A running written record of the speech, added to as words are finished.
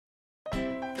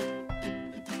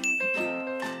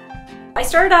I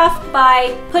started off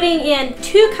by putting in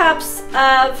 2 cups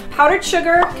of powdered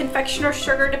sugar, confectioner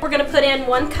sugar. We're gonna put in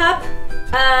 1 cup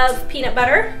of peanut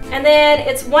butter, and then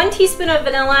it's 1 teaspoon of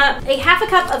vanilla, a half a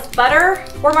cup of butter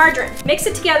or margarine. Mix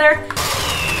it together.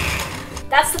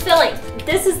 That's the filling.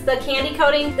 This is the candy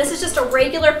coating. This is just a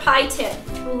regular pie tin.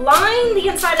 Line the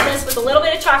inside of this with a little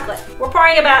bit of chocolate. We're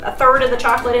pouring about 1/3 of the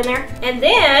chocolate in there. And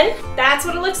then that's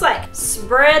what it looks like.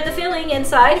 Spread the filling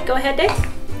inside. Go ahead, Dave.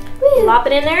 Lop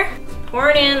it in there. Pour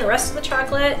it in the rest of the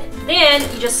chocolate. Then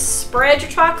you just spread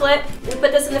your chocolate. We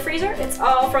put this in the freezer. It's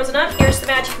all frozen up. Here's the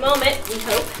magic moment, we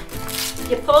hope.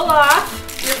 You pull off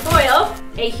your foil,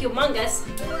 a humongous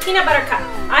peanut butter cup.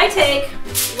 I take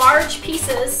large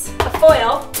pieces of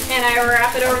foil and I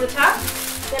wrap it over the top.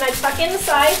 Then I tuck in the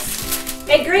sides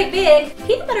a great big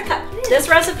peanut butter cup. This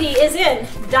recipe is in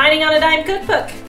Dining on a Dime cookbook.